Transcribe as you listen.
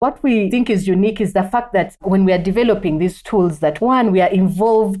What we think is unique is the fact that when we are developing these tools, that one, we are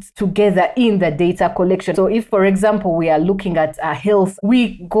involved together in the data collection. So if, for example, we are looking at health,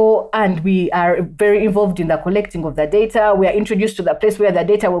 we go and we are very involved in the collecting of the data. We are introduced to the place where the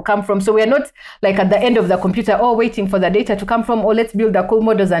data will come from. So we are not like at the end of the computer, waiting for the data to come from, let's build the cool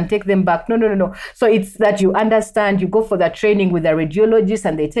models and take them back. No. So it's that you understand, you go for the training with the radiologist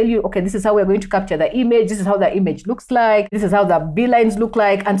and they tell you, okay, this is how we're going to capture the image. This is how the image looks like. This is how the B lines look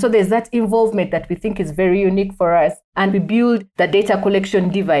like. And so there's that involvement that we think is very unique for us. And we build the data collection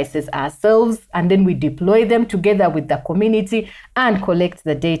devices ourselves, and then we deploy them together with the community and collect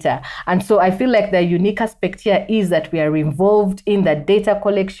the data. And so I feel like the unique aspect here is that we are involved in the data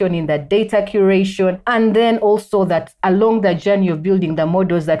collection, in the data curation, and then also that along the journey of building the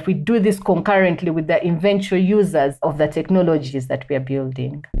models, that we do this concurrently with the eventual users of the technologies that we are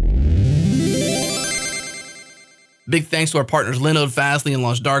building. Big thanks to our partners Linode, Fastly, and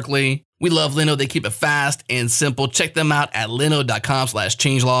LaunchDarkly. We love Linode. They keep it fast and simple. Check them out at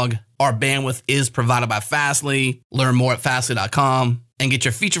linode.com/changelog. Our bandwidth is provided by Fastly. Learn more at fastly.com and get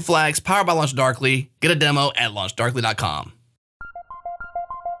your feature flags powered by LaunchDarkly. Get a demo at launchdarkly.com.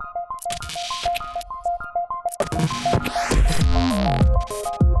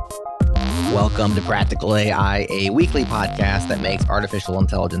 Welcome to Practical AI, a weekly podcast that makes artificial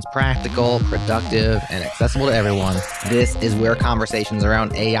intelligence practical, productive, and accessible to everyone. This is where conversations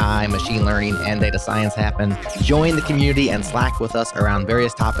around AI, machine learning, and data science happen. Join the community and Slack with us around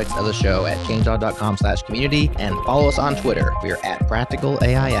various topics of the show at changelog.com/community and follow us on Twitter. We are at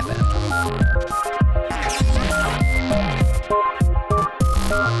PracticalAIFM.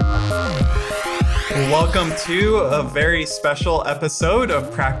 Welcome to a very special episode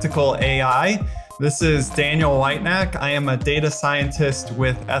of Practical AI. This is Daniel Whitenack. I am a data scientist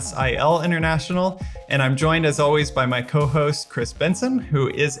with SIL International, and I'm joined as always by my co-host, Chris Benson, who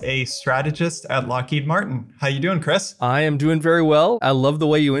is a strategist at Lockheed Martin. How you doing, Chris? I am doing very well. I love the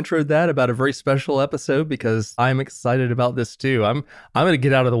way you introed that about a very special episode because I'm excited about this too. I'm going to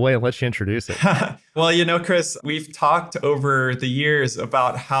get out of the way and let you introduce it. Well, you know, Chris, we've talked over the years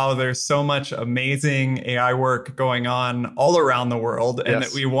about how there's so much amazing AI work going on all around the world, and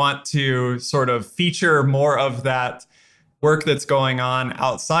that we want to sort of feature more of that work that's going on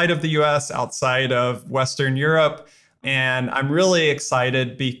outside of the US, outside of Western Europe. And I'm really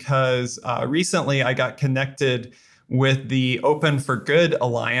excited because recently I got connected with the Open for Good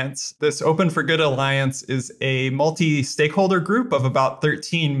Alliance. This Open for Good Alliance is a multi-stakeholder group of about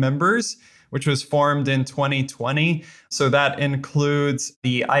 13 members, which was formed in 2020. So that includes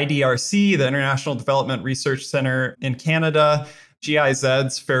the IDRC, the International Development Research Center in Canada,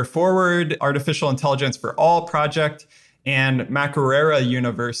 GIZ's Fair Forward, Artificial Intelligence for All project, and Makerere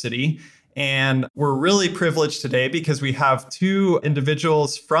University. And we're really privileged today because we have two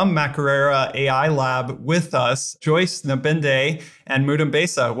individuals from Makerere AI Lab with us, Joyce and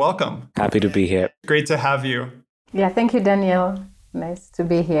Mutembesa. Welcome. Happy to be here. Great to have you. Yeah, thank you, Daniel. Nice to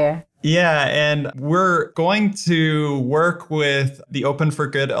be here. Yeah, and we're going to work with the Open for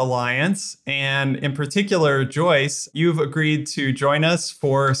Good Alliance. And in particular, Joyce, you've agreed to join us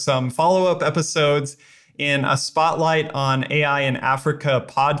for some follow-up episodes in a Spotlight on AI in Africa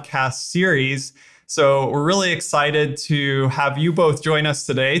podcast series. So we're really excited to have you both join us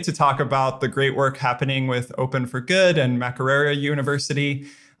today to talk about the great work happening with Open for Good and Makerere University,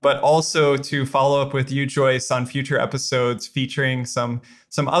 but also to follow up with you, Joyce, on future episodes featuring some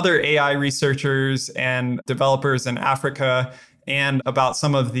other AI researchers and developers in Africa, and about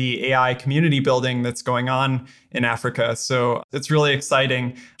some of the AI community building that's going on in Africa. So it's really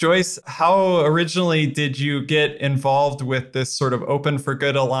exciting. Joyce, how originally did you get involved with this sort of Open for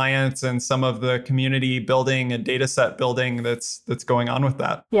Good Alliance and some of the community building and data set building that's going on with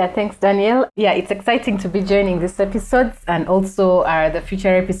that? Yeah, thanks, Daniel. Yeah, it's exciting to be joining these episodes and also the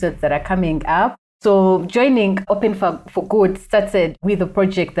future episodes that are coming up. So joining Open for Good started with a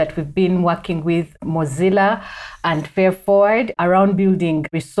project that we've been working with Mozilla and Fair Forward around building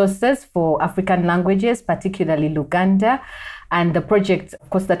resources for African languages, particularly Luganda. And the project, of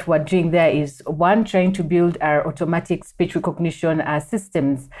course, that we're doing there is one, trying to build our automatic speech recognition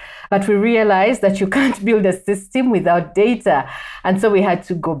systems. But we realized that you can't build a system without data. And so we had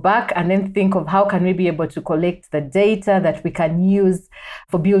to go back and then think of how can we be able to collect the data that we can use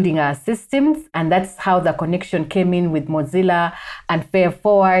for building our systems. And that's how the connection came in with Mozilla and Fair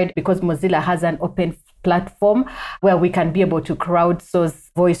Forward, because Mozilla has an open platform where we can be able to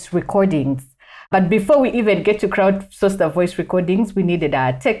crowdsource voice recordings. But before we even get to crowdsource the voice recordings, we needed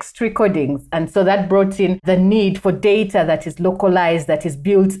our text recordings. And so that brought in the need for data that is localized, that is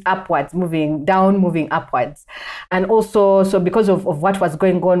built upwards, moving down, moving upwards. And also, so because of what was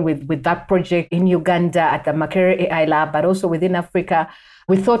going on with that project in Uganda at the Makerere AI Lab, but also within Africa,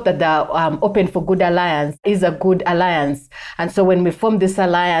 we thought that the Open for Good Alliance is a good alliance. And so when we formed this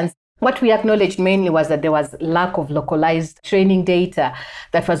alliance, what we acknowledged mainly was that there was lack of localized training data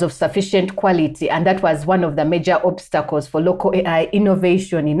that was of sufficient quality. And that was one of the major obstacles for local AI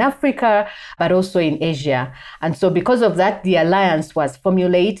innovation in Africa, but also in Asia. And so because of that, the alliance was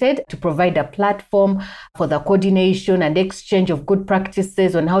formulated to provide a platform for the coordination and exchange of good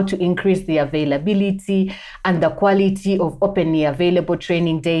practices on how to increase the availability and the quality of openly available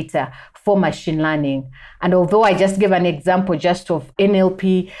training data for machine learning. And although I just gave an example just of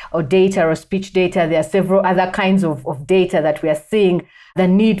NLP or data or speech data, there are several other kinds of data that we are seeing the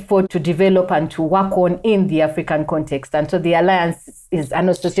need for to develop and to work on in the African context. And so the Alliance is an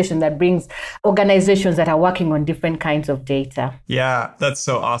association that brings organizations that are working on different kinds of data. Yeah, that's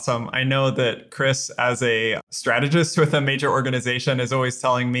so awesome. I know that Chris, as a strategist with a major organization, is always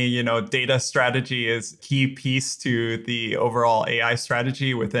telling me, data strategy is key piece to the overall AI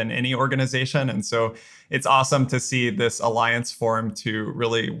strategy within any organization. And so it's awesome to see this alliance form to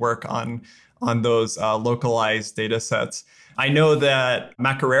really work on those localized data sets. I know that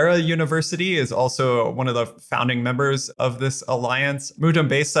Makerere University is also one of the founding members of this alliance.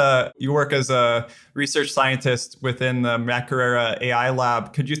 Mutembesa, you work as a research scientist within the Makerere AI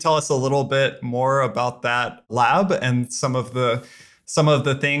Lab. Could you tell us a little bit more about that lab and some of the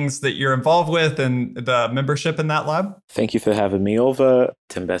things that you're involved with and the membership in that lab? Thank you for having me over.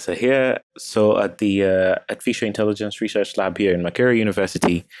 Mutembesa here. So at the Artificial Intelligence Research Lab here in Makerere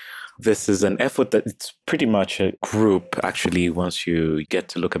University, this is an effort that it's pretty much a group, actually, once you get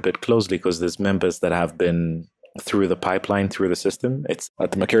to look a bit closely, because there's members that have been through the pipeline, through the system. It's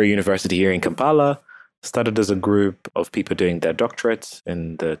at the Makerere University here in Kampala. Started as a group of people doing their doctorates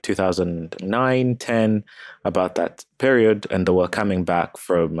in the 2009-10, about that period. And they were coming back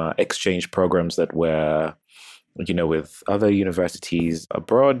from exchange programs that were with other universities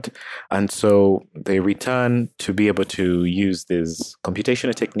abroad. And so they returned to be able to use these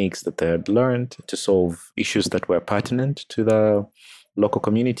computational techniques that they had learned to solve issues that were pertinent to the local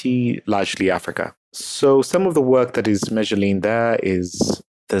community, largely Africa. So some of the work that is measuring there is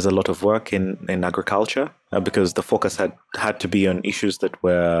there's a lot of work in agriculture because the focus had to be on issues that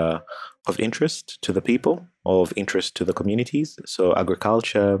were of interest to the people, of interest to the communities. So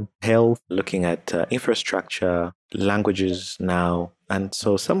agriculture, health, looking at infrastructure, languages now. And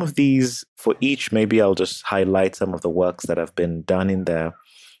so some of these, for each, maybe I'll just highlight some of the works that have been done in there.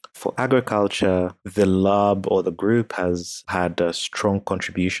 For agriculture, the lab or the group has had a strong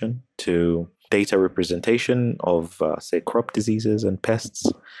contribution to data representation of, say, crop diseases and pests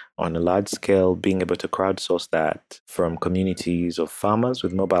on a large scale, being able to crowdsource that from communities of farmers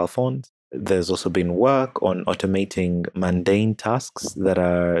with mobile phones. There's also been work on automating mundane tasks that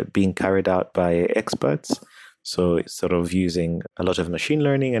are being carried out by experts. So it's sort of using a lot of machine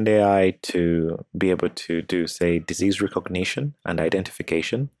learning and AI to be able to do, say, disease recognition and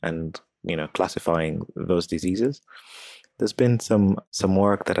identification and, classifying those diseases. There's been some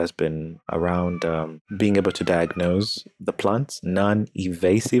work that has been around being able to diagnose the plants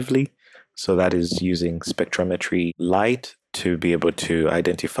non-invasively. So that is using spectrometry light to be able to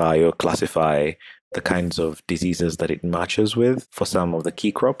identify or classify the kinds of diseases that it matches with for some of the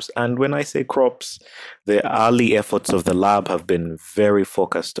key crops. And when I say crops, the early efforts of the lab have been very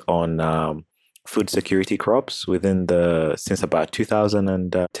focused on food security crops since about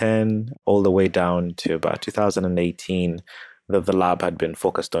 2010 all the way down to about 2018 that the lab had been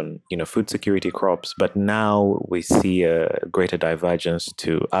focused on food security crops, but now we see a greater divergence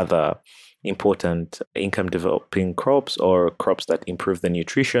to other important income developing crops or crops that improve the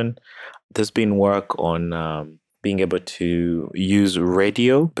nutrition. There's been work on being able to use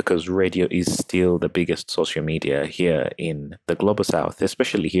radio, because radio is still the biggest social media here in the global south,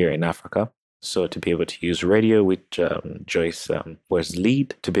 especially here in Africa. So to be able to use radio, which Joyce was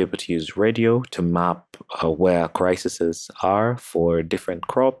lead, to be able to use radio to map where crises are for different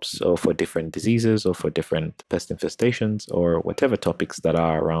crops or for different diseases or for different pest infestations or whatever topics that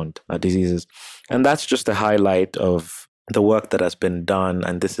are around diseases. And that's just a highlight of the work that has been done,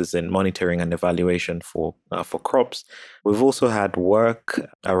 and this is in monitoring and evaluation for crops. We've also had work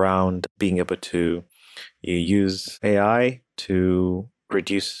around being able to use AI to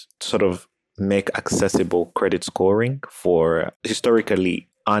reduce make accessible credit scoring for historically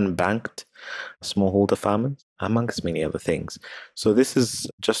unbanked smallholder farmers, amongst many other things. So this is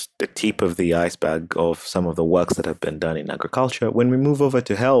just the tip of the iceberg of some of the works that have been done in agriculture. When we move over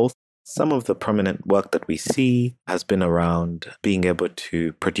to health, some of the prominent work that we see has been around being able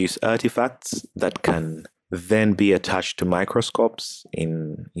to produce artifacts that can then be attached to microscopes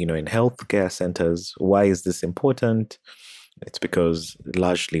in healthcare centers. Why is this important? It's because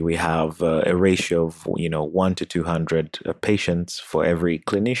largely we have a ratio of 1 to 200 patients for every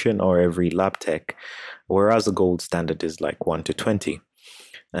clinician or every lab tech, whereas the gold standard is like 1 to 20.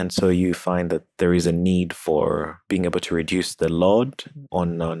 And so you find that there is a need for being able to reduce the load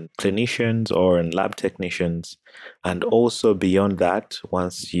on clinicians or on lab technicians. And also beyond that,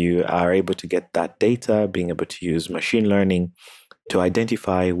 once you are able to get that data, being able to use machine learning to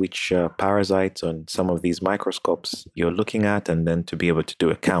identify which parasites on some of these microscopes you're looking at, and then to be able to do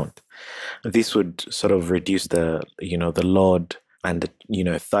a count. This would sort of reduce the load and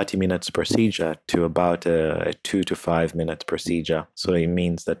the 30 minutes procedure to about a 2 to 5 minute procedure. So it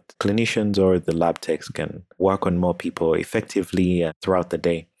means that clinicians or the lab techs can work on more people effectively throughout the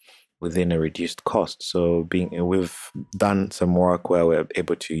day within a reduced cost. So we've done some work where we're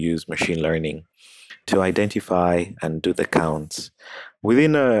able to use machine learning to identify and do the counts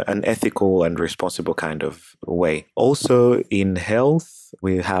within an ethical and responsible kind of way. Also in health,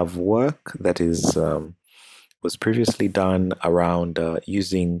 we have work that was previously done around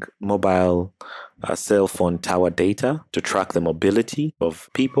using mobile cell phone tower data to track the mobility of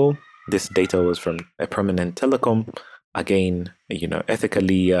people. This data was from a prominent telecom, again,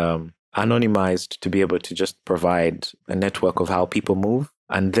 ethically anonymized, to be able to just provide a network of how people move,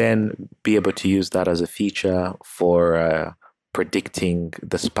 and then be able to use that as a feature for predicting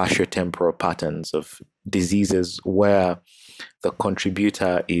the spatiotemporal patterns of diseases, where the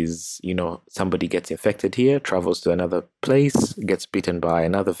contributor is, somebody gets infected here, travels to another place, gets bitten by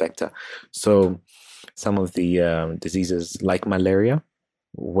another vector. So some of the diseases like malaria,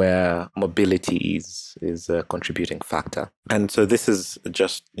 where mobility is a contributing factor. And so this is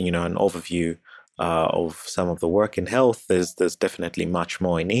just, an overview of some of the work in health. There's definitely much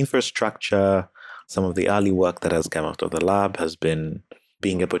more in infrastructure. Some of the early work that has come out of the lab has been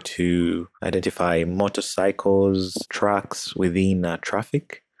being able to identify motorcycles, trucks within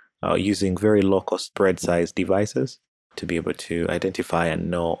traffic, using very low-cost spread-sized devices to be able to identify and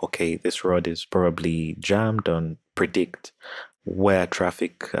know, okay, this road is probably jammed, and predict where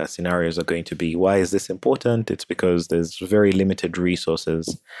traffic scenarios are going to be. Why is this important? It's because there's very limited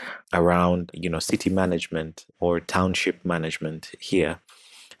resources around, city management or township management here.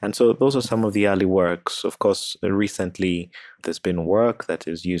 And so those are some of the early works. Of course, recently there's been work that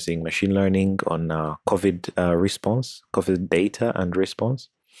is using machine learning on COVID response, COVID data and response,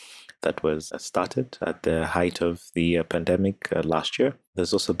 that was started at the height of the pandemic last year.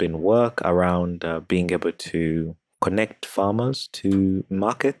 There's also been work around being able to connect farmers to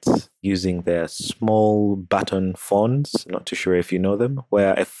markets using their small button phones. Not too sure if you know them,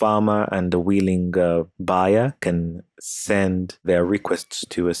 where a farmer and a willing buyer can send their requests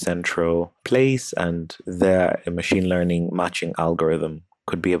to a central place, and their machine learning matching algorithm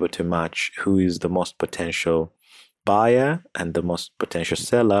could be able to match who is the most potential buyer and the most potential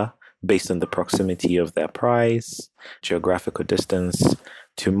seller based on the proximity of their price, geographical distance,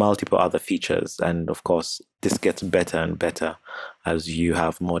 to multiple other features. And of course, this gets better and better as you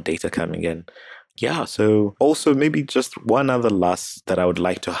have more data coming in. Yeah, so also maybe just one other last that I would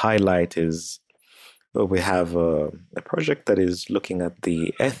like to highlight is we have a project that is looking at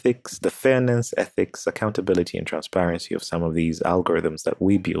the ethics, the fairness, ethics, accountability, and transparency of some of these algorithms that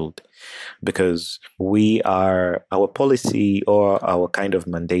we build, because our policy or our kind of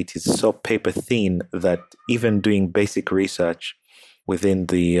mandate is so paper thin that even doing basic research within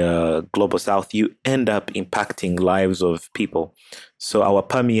the global south, you end up impacting lives of people. So our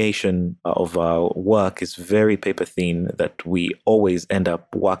permeation of our work is very paper thin, that we always end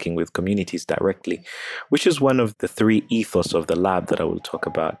up working with communities directly, which is one of the 3 ethos of the lab that I will talk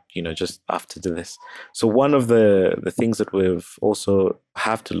about, just after this. So one of the things that we've also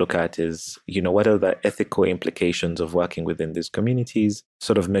have to look at is, what are the ethical implications of working within these communities,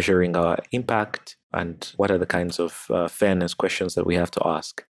 sort of measuring our impact, and what are the kinds of fairness questions that we have to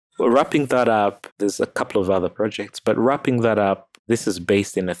ask. Wrapping that up, there's a couple of other projects, but wrapping that up, this is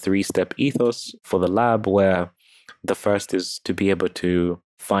based in a 3-step ethos for the lab, where the first is to be able to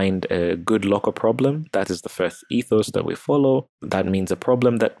find a good local problem. That is the first ethos that we follow. That means a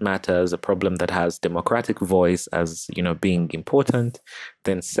problem that matters, a problem that has democratic voice as, being important.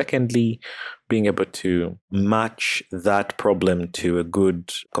 Then secondly, being able to match that problem to a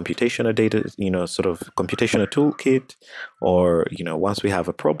good computational data, sort of computational toolkit. Or, once we have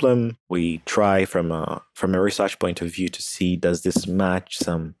a problem, we try from a research point of view to see, does this match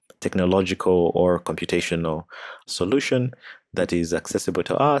some technological or computational solution that is accessible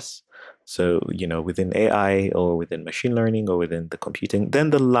to us? So, within AI or within machine learning or within the computing. Then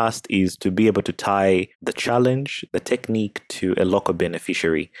the last is to be able to tie the challenge, the technique, to a local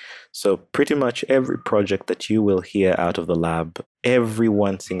beneficiary. So pretty much every project that you will hear out of the lab, every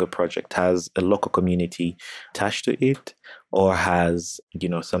one single project has a local community attached to it, or has,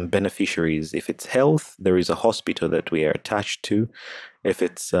 some beneficiaries. If it's health, there is a hospital that we are attached to. If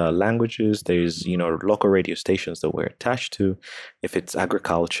it's languages, there's, local radio stations that we're attached to. If it's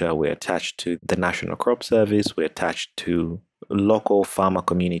agriculture, we're attached to the National Crop Service. We're attached to local farmer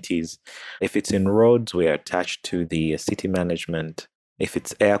communities. If it's in roads, we're attached to the city management. If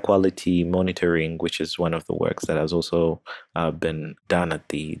it's air quality monitoring, which is one of the works that has also been done at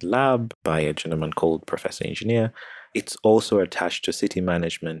the lab by a gentleman called Professor Engineer, it's also attached to city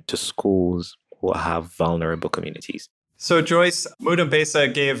management, to schools who have vulnerable communities. So Joyce,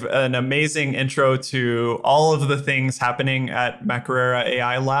 Mutembesa gave an amazing intro to all of the things happening at Makerere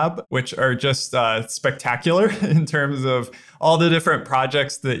AI Lab, which are just spectacular in terms of all the different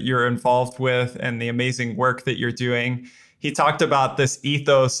projects that you're involved with and the amazing work that you're doing. He talked about this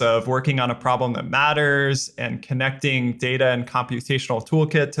ethos of working on a problem that matters and connecting data and computational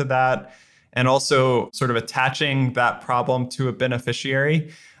toolkit to that, and also sort of attaching that problem to a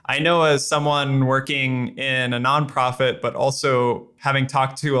beneficiary. I know as someone working in a nonprofit, but also having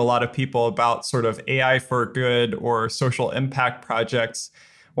talked to a lot of people about sort of AI for good or social impact projects,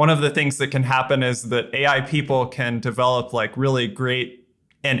 one of the things that can happen is that AI people can develop like really great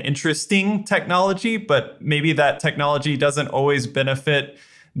and interesting technology, but maybe that technology doesn't always benefit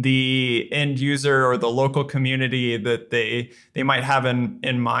the end user or the local community that they might have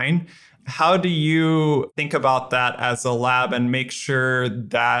in mind. How do you think about that as a lab and make sure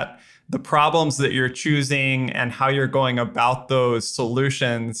that the problems that you're choosing and how you're going about those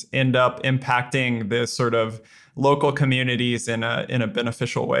solutions end up impacting the sort of local communities in a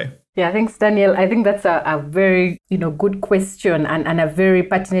beneficial way? Yeah, thanks, Daniel. I think that's a very good question and a very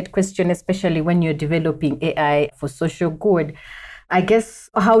pertinent question, especially when you're developing AI for social good. I guess,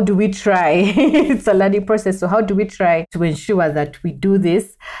 how do we try? It's a learning process. So how do we try to ensure that we do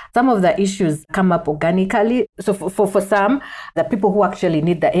this? Some of the issues come up organically. So for some, the people who actually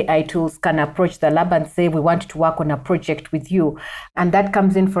need the AI tools can approach the lab and say, we want to work on a project with you. And that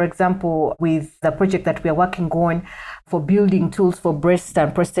comes in, for example, with the project that we are working on for building tools for breast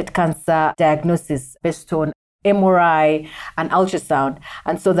and prostate cancer diagnosis based on MRI and ultrasound.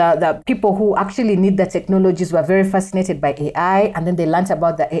 And so the people who actually need the technologies were very fascinated by AI, and then they learned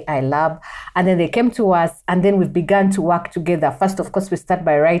about the AI lab, and then they came to us, and then we've begun to work together. First, of course, we start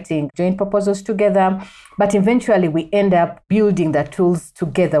by writing joint proposals together, but eventually we end up building the tools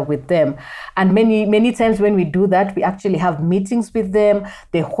together with them. And many times when we do that, we actually have meetings with them.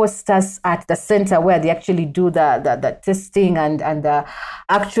 They host us at the center where they actually do the testing and the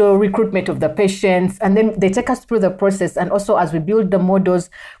actual recruitment of the patients, and then they take us through the process. And also, as we build the models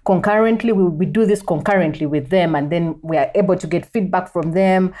concurrently, we do this concurrently with them, and then we are able to get feedback from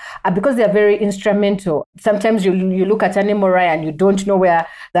them because they are very instrumental. Sometimes you look at an MRI and you don't know where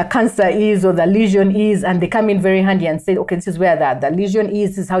the cancer is or the lesion is, and they come in very handy and say, okay, this is where the lesion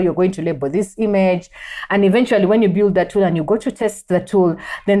is, this is how you're going to label this image. And eventually, when you build that tool and you go to test the tool,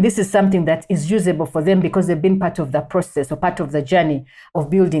 then this is something that is usable for them because they've been part of the process or part of the journey of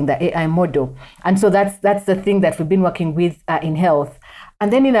building the AI model. And so that's the thing that we've been working with in health.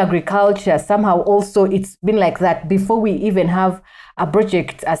 And then in agriculture, somehow also it's been like that before we even have a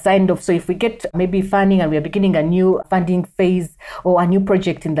project signed off. So if we get maybe funding and we are beginning a new funding phase or a new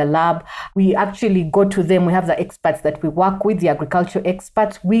project in the lab, we actually go to them. We have the experts that we work with, the agriculture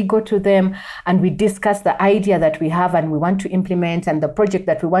experts. We go to them and we discuss the idea that we have and we want to implement and the project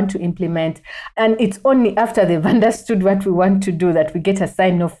that we want to implement. And it's only after they've understood what we want to do that we get a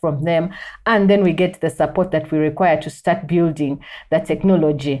sign off from them. And then we get the support that we require to start building the technology.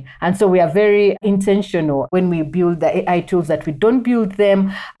 And so we are very intentional when we build the AI tools that we don't build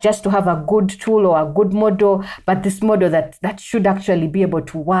them just to have a good tool or a good model, but this model that should actually be able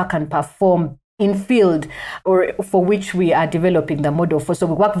to work and perform in field or for which we are developing the model for. So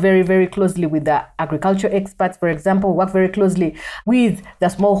we work very, very closely with the agriculture experts, for example, work very closely with the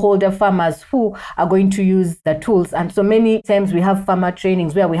smallholder farmers who are going to use the tools. And so many times we have farmer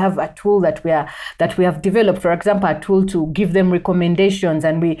trainings where we have a tool that we have developed, for example, a tool to give them recommendations.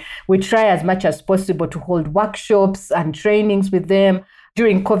 And we try as much as possible to hold workshops and trainings with them.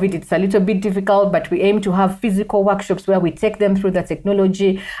 During COVID, it's a little bit difficult, but we aim to have physical workshops where we take them through the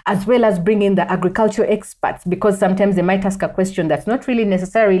technology, as well as bring in the agriculture experts, because sometimes they might ask a question that's not really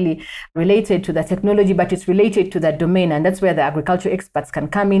necessarily related to the technology, but it's related to the domain. And that's where the agriculture experts can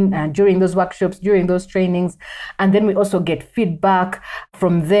come in during those workshops, during those trainings. And then we also get feedback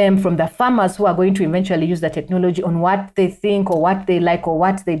from them, from the farmers who are going to eventually use the technology, on what they think or what they like or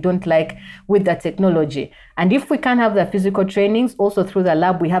what they don't like with the technology. And if we can have the physical trainings, also through the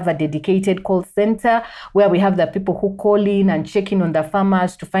lab, we have a dedicated call center where we have the people who call in and check in on the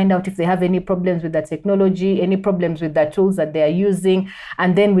farmers to find out if they have any problems with the technology, any problems with the tools that they are using.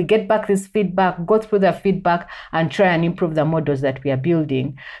 And then we get back this feedback, go through the feedback and try and improve the models that we are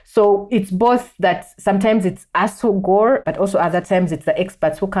building. So it's both that sometimes it's us who go, but also other times it's the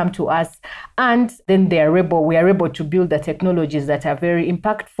experts who come to us. And then we are able to build the technologies that are very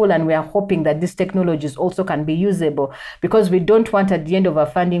impactful. And we are hoping that these technologies also can be usable, because we don't want at the end of a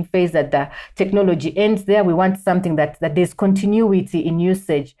funding phase that the technology ends there. We want something that there's continuity in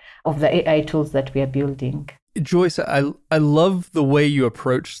usage of the AI tools that we are building. Joyce, I love the way you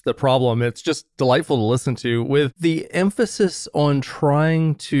approach the problem. It's just delightful to listen to, with the emphasis on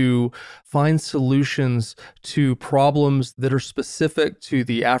trying to find solutions to problems that are specific to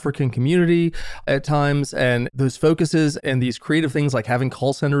the African community at times, and those focuses and these creative things like having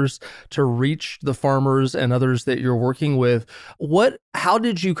call centers to reach the farmers and others that you're working with. How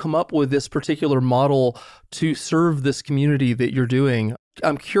did you come up with this particular model to serve this community that you're doing?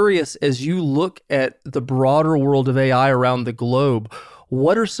 I'm curious, as you look at the broader world of AI around the globe,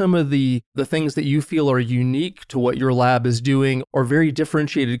 what are some of the things that you feel are unique to what your lab is doing, or very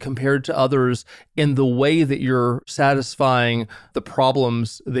differentiated compared to others in the way that you're satisfying the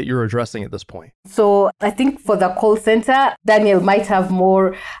problems that you're addressing at this point? So I think for the call center, Daniel might have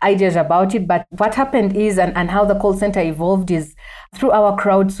more ideas about it, but what happened is, and how the call center evolved is through our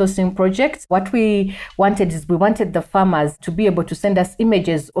crowdsourcing project. What we wanted is we wanted the farmers to be able to send us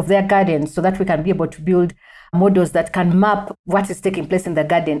images of their gardens so that we can be able to build models that can map what is taking place in the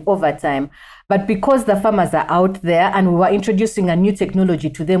garden over time. But because the farmers are out there and we were introducing a new technology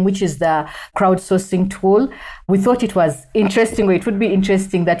to them, which is the crowdsourcing tool, we thought it was interesting, or it would be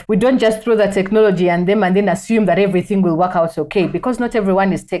interesting that we don't just throw the technology and then assume that everything will work out okay, because not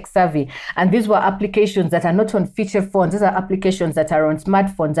everyone is tech savvy. And these were applications that are not on feature phones. These are applications that are on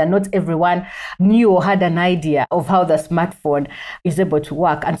smartphones, and not everyone knew or had an idea of how the smartphone is able to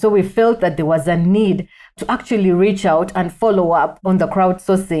work. And so we felt that there was a need to actually reach out and follow up on the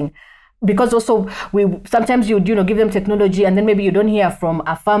crowdsourcing. Because also sometimes you give them technology and then maybe you don't hear from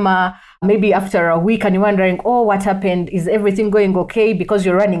a farmer maybe after a week, and you're wondering, what happened? Is everything going okay? Because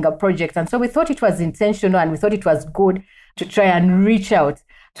you're running a project. And so we thought it was intentional, and we thought it was good to try and reach out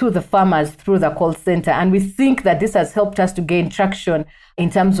to the farmers through the call center. And we think that this has helped us to gain traction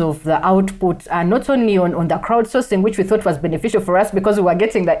in terms of the output, and not only on the crowdsourcing, which we thought was beneficial for us because we were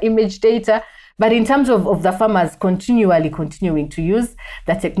getting the image data, but in terms of the farmers continuing to use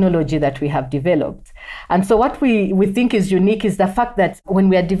the technology that we have developed. And so what we think is unique is the fact that when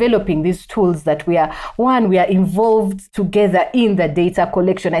we are developing these tools, that we are involved together in the data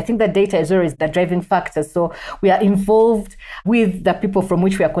collection. I think that data is always the driving factor. So we are involved with the people from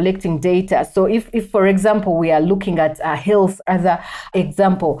which we are collecting data. So if for example, we are looking at health as an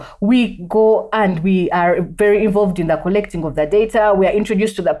example, we go and we are very involved in the collecting of the data. We are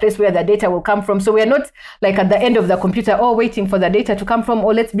introduced to the place where the data will come from. So we are not like at the end of the computer, waiting for the data to come from,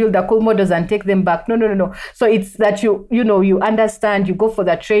 let's build the cool models and take them back. No. So it's that you understand, you go for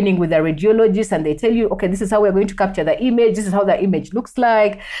the training with the radiologist and they tell you, okay, this is how we're going to capture the image. This is how the image looks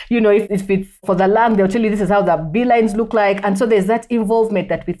like. If it's for the lung, they'll tell you this is how the B lines look like. And so there's that involvement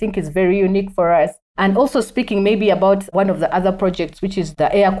that we think is very unique for us. And also speaking maybe about one of the other projects, which is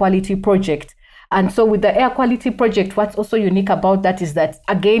the air quality project. And so with the air quality project, what's also unique about that is that,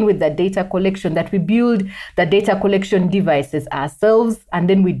 again, with the data collection, that we build the data collection devices ourselves, and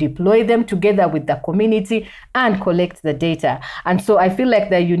then we deploy them together with the community and collect the data. And so I feel like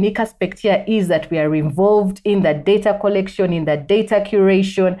the unique aspect here is that we are involved in the data collection, in the data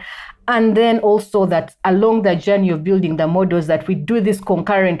curation, and then also that along the journey of building the models, that we do this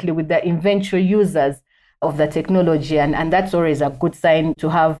concurrently with the eventual users of the technology. And that's always a good sign to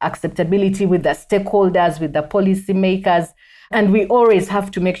have acceptability with the stakeholders, with the policymakers. And we always have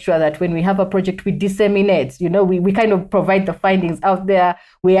to make sure that when we have a project, we disseminate, we kind of provide the findings out there.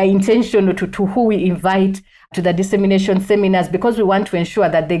 We are intentional to who we invite to the dissemination seminars, because we want to ensure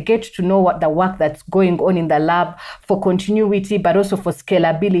that they get to know what the work that's going on in the lab for continuity, but also for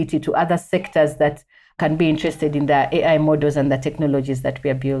scalability to other sectors that can be interested in the AI models and the technologies that we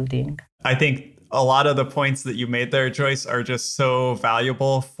are building. I think a lot of the points that you made there, Joyce, are just so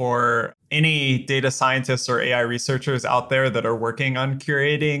valuable for any data scientists or AI researchers out there that are working on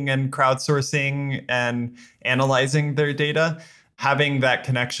curating and crowdsourcing and analyzing their data. Having that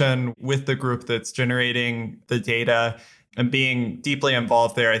connection with the group that's generating the data and being deeply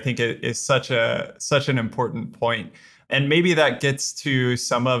involved there, I think it is such an important point. And maybe that gets to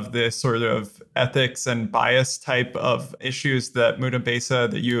some of the sort of ethics and bias type of issues that Mutembesa,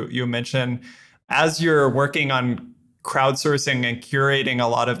 that you mentioned. As you're working on crowdsourcing and curating a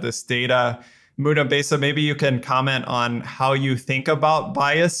lot of this data, Mutembesa, maybe you can comment on how you think about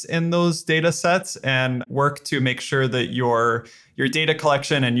bias in those data sets and work to make sure that your data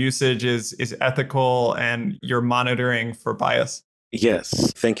collection and usage is ethical and you're monitoring for bias.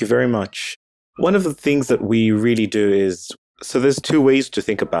 Yes, thank you very much. One of the things that we really do is, so there's two ways to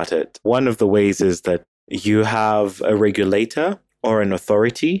think about it. One of the ways is that you have a regulator or an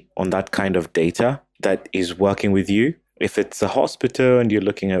authority on that kind of data that is working with you. If it's a hospital and you're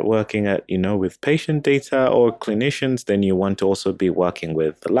looking at working at, with patient data or clinicians, then you want to also be working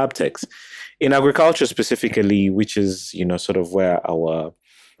with the lab techs. In agriculture specifically, which is, sort of where our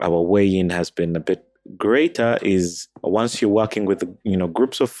weigh-in has been a bit greater, is once you're working with,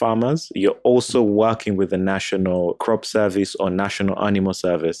 groups of farmers, you're also working with the National Crop Service or National Animal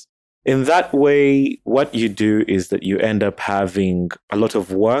Service. In that way, what you do is that you end up having a lot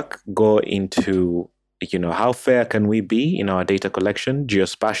of work go into, how fair can we be in our data collection?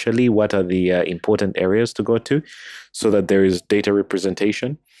 Geospatially, what are the important areas to go to so that there is data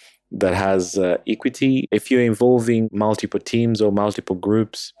representation that has equity? If you're involving multiple teams or multiple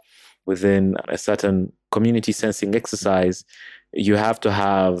groups within a certain community sensing exercise, you have to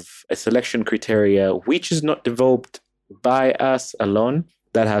have a selection criteria which is not developed by us alone.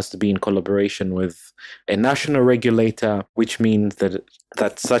 That has to be in collaboration with a national regulator, which means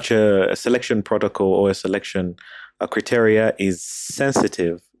that such a selection protocol or a selection criteria is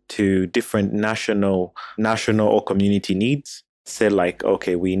sensitive to different national or community needs. Say like,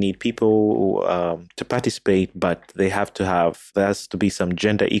 okay, we need people to participate, but there has to be some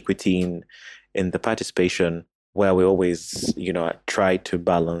gender equity in the participation, where we always, try to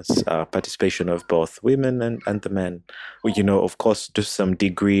balance participation of both women and the men. Of course, to some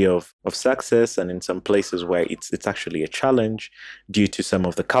degree of success, and in some places where it's actually a challenge due to some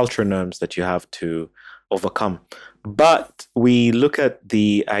of the cultural norms that you have to overcome. But we look at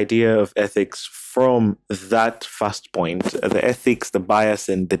the idea of ethics from that first point, the ethics, the bias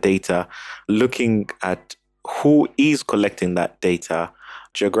in the data, looking at who is collecting that data,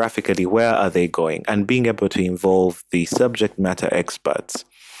 geographically, where are they going, and being able to involve the subject matter experts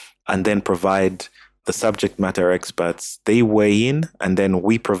and then provide the subject matter experts, they weigh in, and then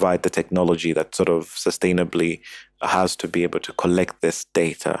we provide the technology that sort of sustainably has to be able to collect this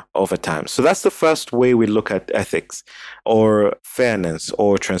data over time. So that's the first way we look at ethics, or fairness,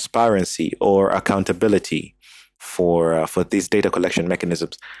 or transparency, or accountability for these data collection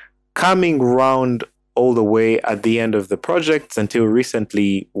mechanisms. Coming round all the way at the end of the project, until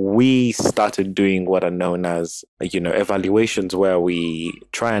recently, we started doing what are known as, evaluations, where we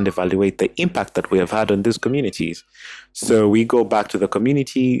try and evaluate the impact that we have had on these communities. So we go back to the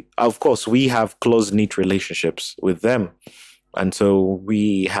community. Of course, we have close-knit relationships with them. And so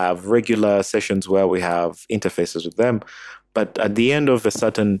we have regular sessions where we have interfaces with them. But at the end of a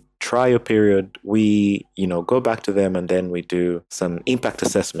certain trial period, we, go back to them and then we do some impact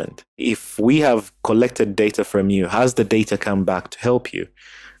assessment. If we have collected data from you, has the data come back to help you?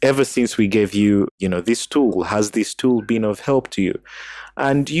 Ever since we gave you, this tool, has this tool been of help to you?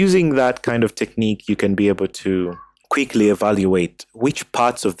 And using that kind of technique, you can be able to quickly evaluate which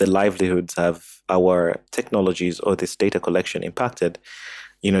parts of the livelihoods have our technologies or this data collection impacted.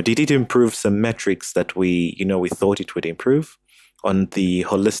 Did it improve some metrics that we thought it would improve on the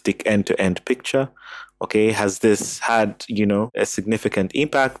holistic end-to-end picture? Okay, has this had, a significant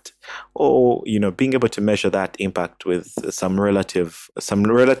impact, or, being able to measure that impact with some relative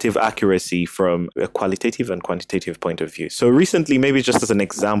accuracy from a qualitative and quantitative point of view. So recently, maybe just as an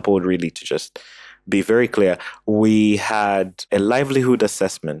example, really to just be very clear, we had a livelihood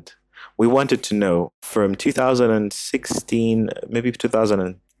assessment. We wanted to know from 2016, maybe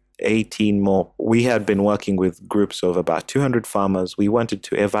 2018, 18 more. We had been working with groups of about 200 farmers. We wanted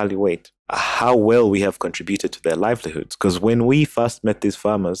to evaluate how well we have contributed to their livelihoods. Because when we first met these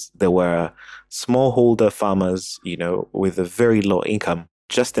farmers, they were smallholder farmers, with a very low income,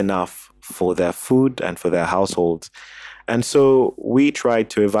 just enough for their food and for their households. And so we tried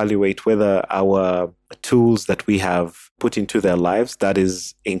to evaluate whether our tools that we have put into their lives, that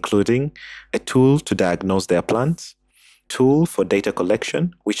is including a tool to diagnose their plants, tool for data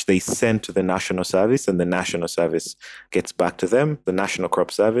collection, which they send to the National Service, and the National Service gets back to them, the National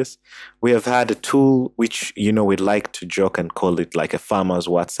Crop Service. We have had a tool which, we'd like to joke and call it like a farmer's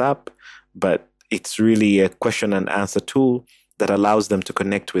WhatsApp, but it's really a question and answer tool that allows them to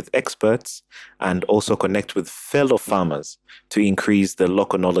connect with experts and also connect with fellow farmers to increase the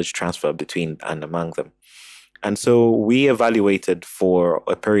local knowledge transfer between and among them. And so we evaluated for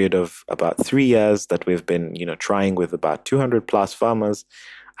a period of about 3 years that we've been, trying with about 200 plus farmers.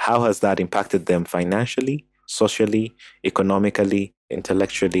 How has that impacted them financially, socially, economically,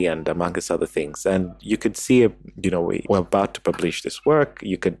 intellectually, and amongst other things? And you could see, we're about to publish this work.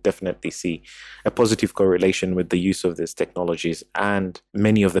 You could definitely see a positive correlation with the use of these technologies and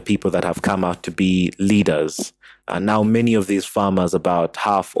many of the people that have come out to be leaders. Now, many of these farmers, about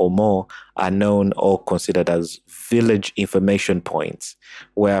half or more, are known or considered as village information points,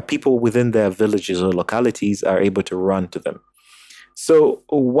 where people within their villages or localities are able to run to them. So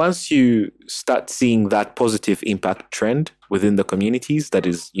once you start seeing that positive impact trend within the communities, that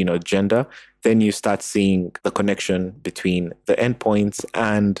is, gender, then you start seeing the connection between the endpoints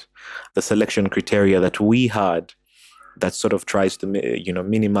and the selection criteria that we had that sort of tries to,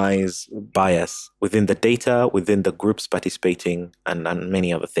 minimize bias within the data, within the groups participating, and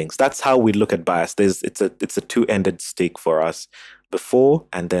many other things. That's how we look at bias. It's a two-ended stick for us, before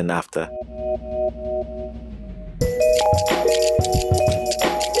and then after.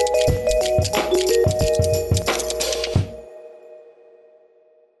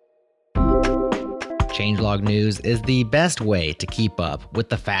 Changelog News is the best way to keep up with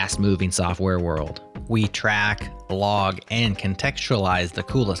the fast-moving software world. We track, log, and contextualize the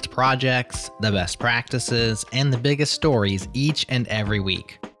coolest projects, the best practices, and the biggest stories each and every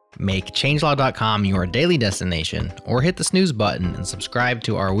week. Make changelog.com your daily destination, or hit the snooze button and subscribe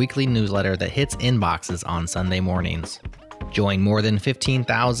to our weekly newsletter that hits inboxes on Sunday mornings. Join more than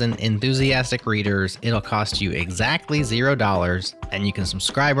 15,000 enthusiastic readers. It'll cost you exactly $0, and you can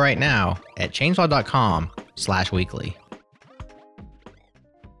subscribe right now at changelog.com/weekly.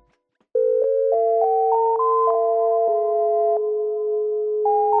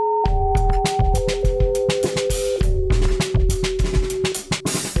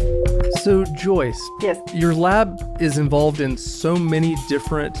 So, Joyce, Yes. your lab is involved in so many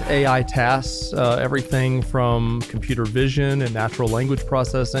different AI tasks, everything from computer vision and natural language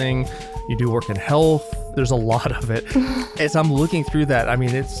processing. You do work in health. There's a lot of it. As I'm looking through that,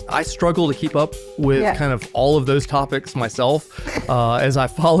 I struggle to keep up with kind of all of those topics myself as I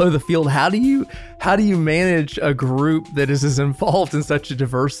follow the field. How do you manage a group that is as involved in such a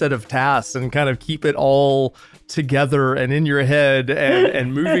diverse set of tasks and kind of keep it all together and in your head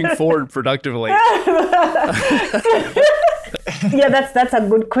and moving forward productively? Yeah, that's a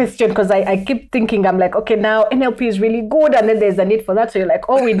good question, because I keep thinking, I'm like, okay, now NLP is really good, and then there's a need for that. So you're like,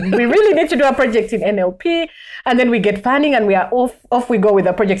 oh, we really need to do a project in NLP, and then we get funding and we are off we go with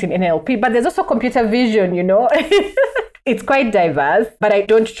a project in NLP. But there's also computer vision, It's quite diverse, but I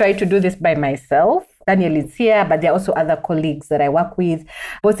don't try to do this by myself. Daniel is here, but there are also other colleagues that I work with,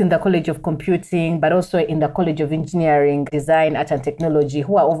 both in the College of Computing, but also in the College of Engineering, Design, Art and Technology,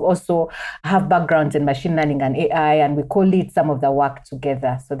 who are also have backgrounds in machine learning and AI, and we co-lead some of the work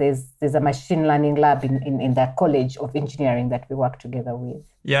together. So there's a machine learning lab in the College of Engineering that we work together with.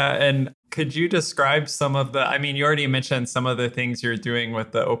 Yeah, and could you describe some of you already mentioned some of the things you're doing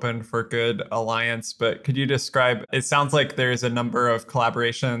with the Open for Good Alliance, but could you describe, it sounds like there's a number of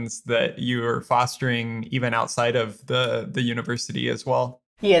collaborations that you are fostering even outside of the university as well.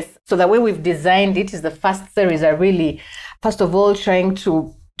 Yes. So the way we've designed it is the first series are really, first of all, trying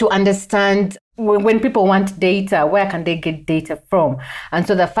to understand when people want data, where can they get data from? And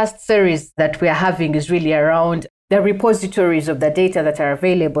so the first series that we are having is really around the repositories of the data that are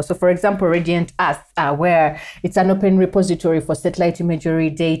available. So for example, Radiant Earth, where it's an open repository for satellite imagery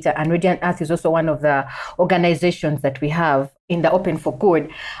data. And Radiant Earth is also one of the organizations that we have in the open for good.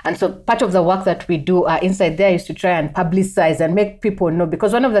 And so part of the work that we do inside there is to try and publicize and make people know,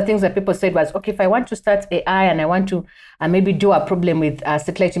 because one of the things that people said was, okay, if I want to start AI and I want to maybe do a problem with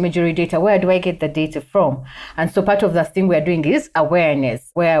satellite imagery data, where do I get the data from? And so part of the thing we're doing is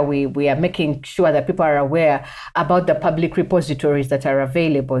awareness, where we are making sure that people are aware about the public repositories that are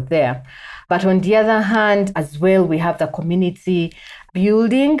available there. But on the other hand, as well, we have the community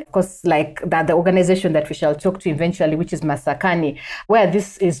building, because like the organization that we shall talk to eventually, which is Masakani, where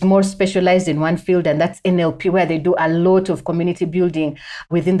this is more specialized in one field, and that's NLP, where they do a lot of community building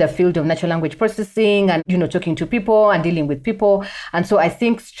within the field of natural language processing and, talking to people and dealing with people. And so I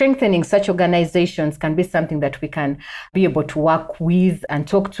think strengthening such organizations can be something that we can be able to work with and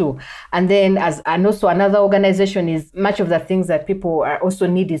talk to. And then and also another organization is much of the things that people also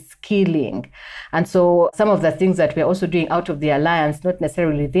need is skilling. And so some of the things that we're also doing out of the Alliance, not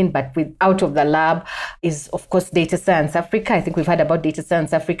necessarily within, but out of the lab, is of course Data Science Africa. I think we've heard about Data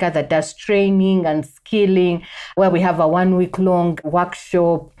Science Africa that does training and skilling, where we have a 1 week long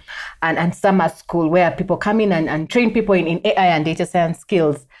workshop and summer school where people come in and train people in AI and data science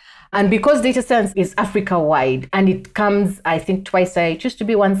skills. And because data science is Africa-wide, and it comes, I think, twice a year. It used to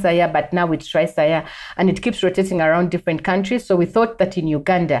be once a year, but now it's twice a year, and it keeps rotating around different countries. So we thought that in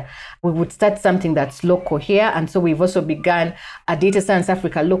Uganda, we would start something that's local here. And so we've also begun a Data Science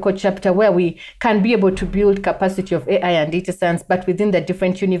Africa local chapter where we can be able to build capacity of AI and data science, but within the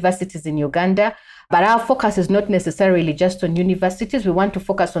different universities in Uganda. But our focus is not necessarily just on universities. We want to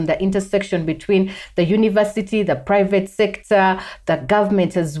focus on the intersection between the university, the private sector, the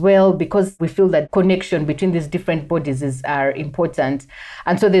government as well, because we feel that connection between these different bodies are important.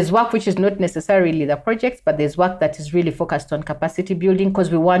 And so there's work which is not necessarily the projects, but there's work that is really focused on capacity building,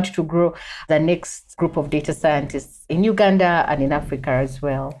 because we want to grow the next group of data scientists in Uganda and in Africa as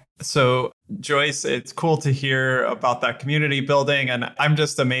well. So, Joyce, it's cool to hear about that community building. And I'm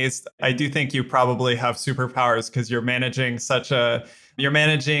just amazed. I do think you probably have superpowers because you're managing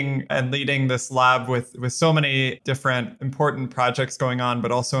and leading this lab with so many different important projects going on,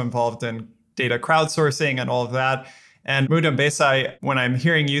 but also involved in data crowdsourcing and all of that. And Mutembesa, when I'm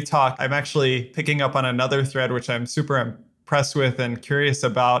hearing you talk, I'm actually picking up on another thread, which I'm super impressed with and curious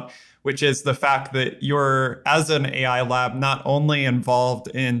about, which is the fact that you're, as an AI lab, not only involved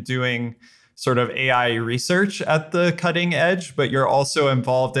in doing sort of AI research at the cutting edge, but you're also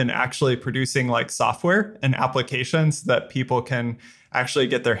involved in actually producing like software and applications that people can actually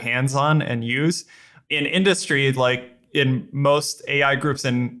get their hands on and use. In industry, like in most AI groups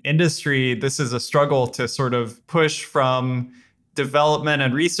in industry, this is a struggle to sort of push from development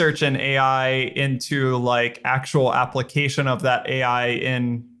and research in AI into like actual application of that AI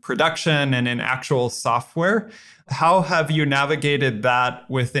in production and in actual software. How have you navigated that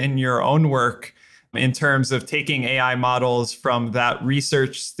within your own work in terms of taking AI models from that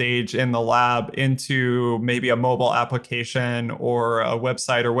research stage in the lab into maybe a mobile application or a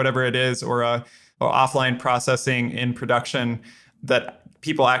website or whatever it is, or offline processing in production that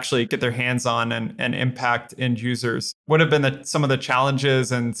people actually get their hands on and impact end users? What have been some of the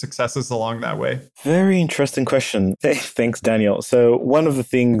challenges and successes along that way? Very interesting question. Thanks, Daniel. So one of the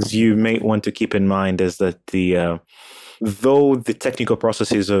things you may want to keep in mind is that though the technical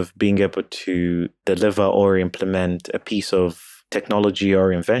processes of being able to deliver or implement a piece of technology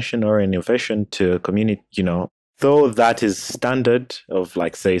or invention or innovation to a community, though that is standard of,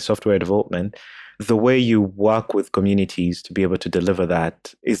 like, say, software development, the way you work with communities to be able to deliver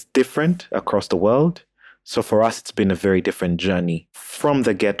that is different across the world. So for us, it's been a very different journey. From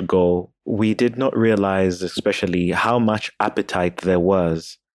the get-go, we did not realize especially how much appetite there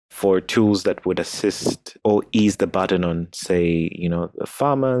was for tools that would assist or ease the burden on, say, the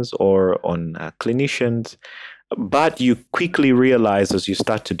farmers or on clinicians. But you quickly realize as you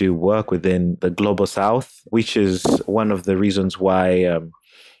start to do work within the Global South, which is one of the reasons why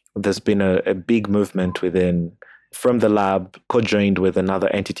there's been a big movement from the lab, co-joined with another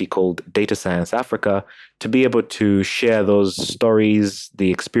entity called Data Science Africa, to be able to share those stories,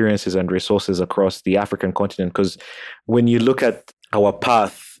 the experiences and resources across the African continent. Because when you look at our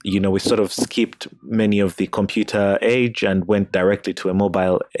path, we sort of skipped many of the computer age and went directly to a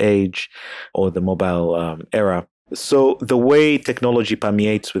mobile age or the mobile era. So the way technology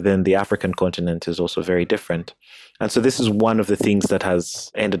permeates within the African continent is also very different. And so this is one of the things that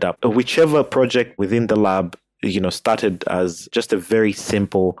has ended up, whichever project within the lab, started as just a very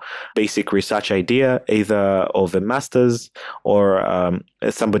simple, basic research idea, either of a master's or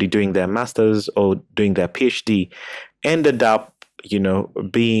somebody doing their master's or doing their PhD, ended up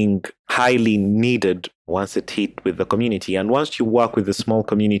being highly needed once it hit with the community. And once you work with a small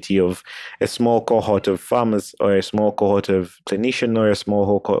community of a small cohort of farmers or a small cohort of clinicians or a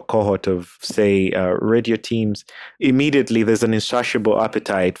small cohort of, say, radio teams, immediately there's an insatiable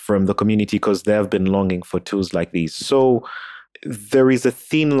appetite from the community because they have been longing for tools like these. So there is a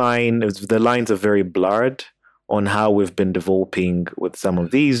thin line. The lines are very blurred on how we've been developing with some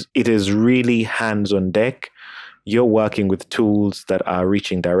of these. It is really hands on deck. You're working with tools that are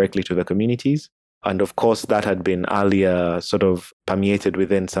reaching directly to the communities. And of course, that had been earlier sort of permeated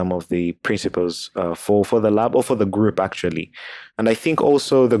within some of the principles for the lab or for the group, actually. And I think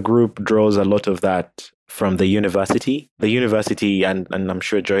also the group draws a lot of that from the university. The university, and I'm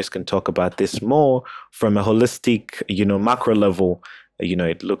sure Joyce can talk about this more, from a holistic, macro level,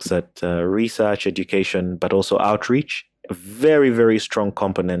 it looks at research, education, but also outreach. A very, very strong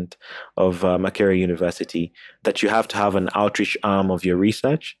component of Makerere University, that you have to have an outreach arm of your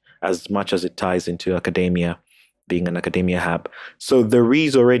research as much as it ties into academia, being an academia hub. So there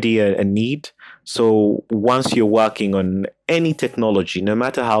is already a need. So once you're working on any technology, no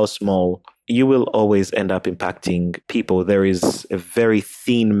matter how small, you will always end up impacting people. There is a very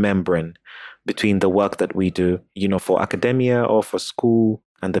thin membrane between the work that we do, for academia or for school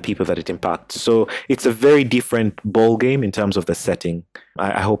and the people that it impacts. So it's a very different ball game in terms of the setting.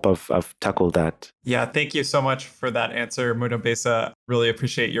 I hope I've tackled that. Yeah, thank you so much for that answer, Mutembesa. Really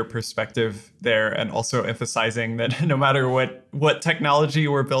appreciate your perspective there, and also emphasizing that no matter what technology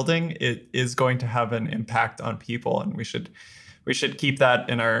we're building, it is going to have an impact on people, and we should keep that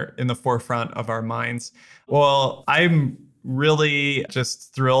in the forefront of our minds. Well, I'm really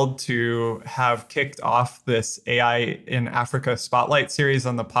just thrilled to have kicked off this AI in Africa Spotlight series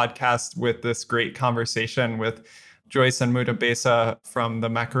on the podcast with this great conversation with Joyce and Mutembesa from the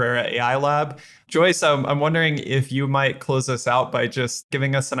Makerere AI Lab. Joyce, I'm wondering if you might close us out by just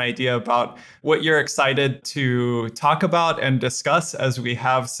giving us an idea about what you're excited to talk about and discuss as we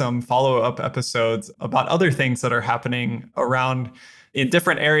have some follow-up episodes about other things that are happening around in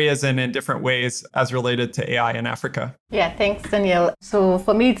different areas and in different ways as related to AI in Africa. Yeah, thanks, Daniel. So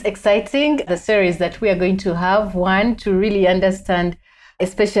for me, it's exciting, the series that we are going to have. One, to really understand,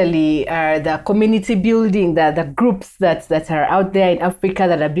 especially the community building, the groups that are out there in Africa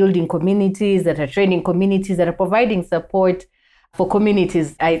that are building communities, that are training communities, that are providing support for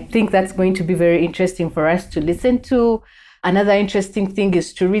communities. I think that's going to be very interesting for us to listen to. Another interesting thing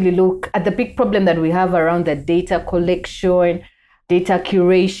is to really look at the big problem that we have around the data collection, data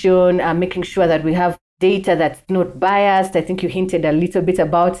curation, making sure that we have data that's not biased. I think you hinted a little bit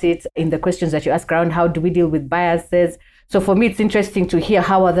about it in the questions that you asked around how do we deal with biases. So for me, it's interesting to hear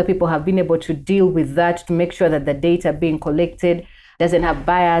how other people have been able to deal with that, to make sure that the data being collected doesn't have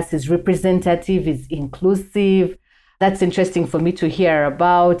bias, is representative, is inclusive. That's interesting for me to hear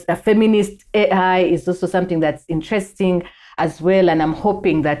about. A feminist AI is also something that's interesting as well. And I'm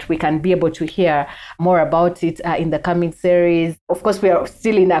hoping that we can be able to hear more about it in the coming series. Of course, we are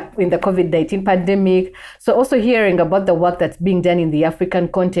still in the COVID-19 pandemic. So also hearing about the work that's being done in the African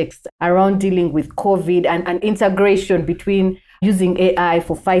context around dealing with COVID and integration between using AI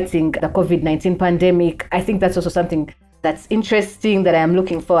for fighting the COVID-19 pandemic. I think that's also something that's interesting that I'm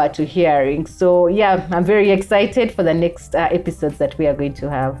looking forward to hearing. So yeah, I'm very excited for the next episodes that we are going to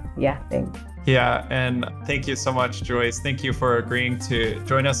have. Yeah, thanks. Yeah, and thank you so much, Joyce. Thank you for agreeing to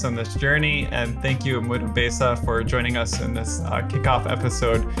join us on this journey. And thank you, Mutembesa, for joining us in this kickoff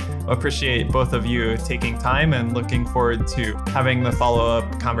episode. Appreciate both of you taking time and looking forward to having the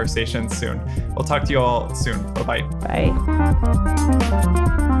follow-up conversation soon. We'll talk to you all soon. Bye-bye. Bye.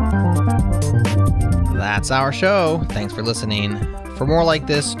 That's our show. Thanks for listening. For more like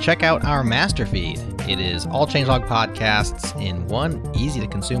this, check out our master feed. It is all changelog podcasts in one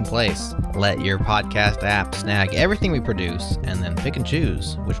easy-to-consume place. Let your podcast app snag everything we produce and then pick and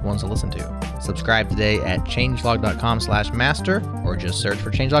choose which ones to listen to. Subscribe today at changelog.com/master or just search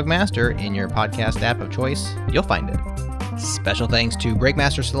for Changelog Master in your podcast app of choice. You'll find it. Special thanks to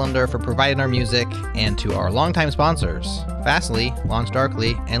Breakmaster Cylinder for providing our music and to our longtime sponsors, Fastly, Launch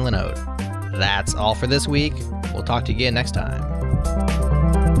Darkly, and Linode. That's all for this week. We'll talk to you again next time.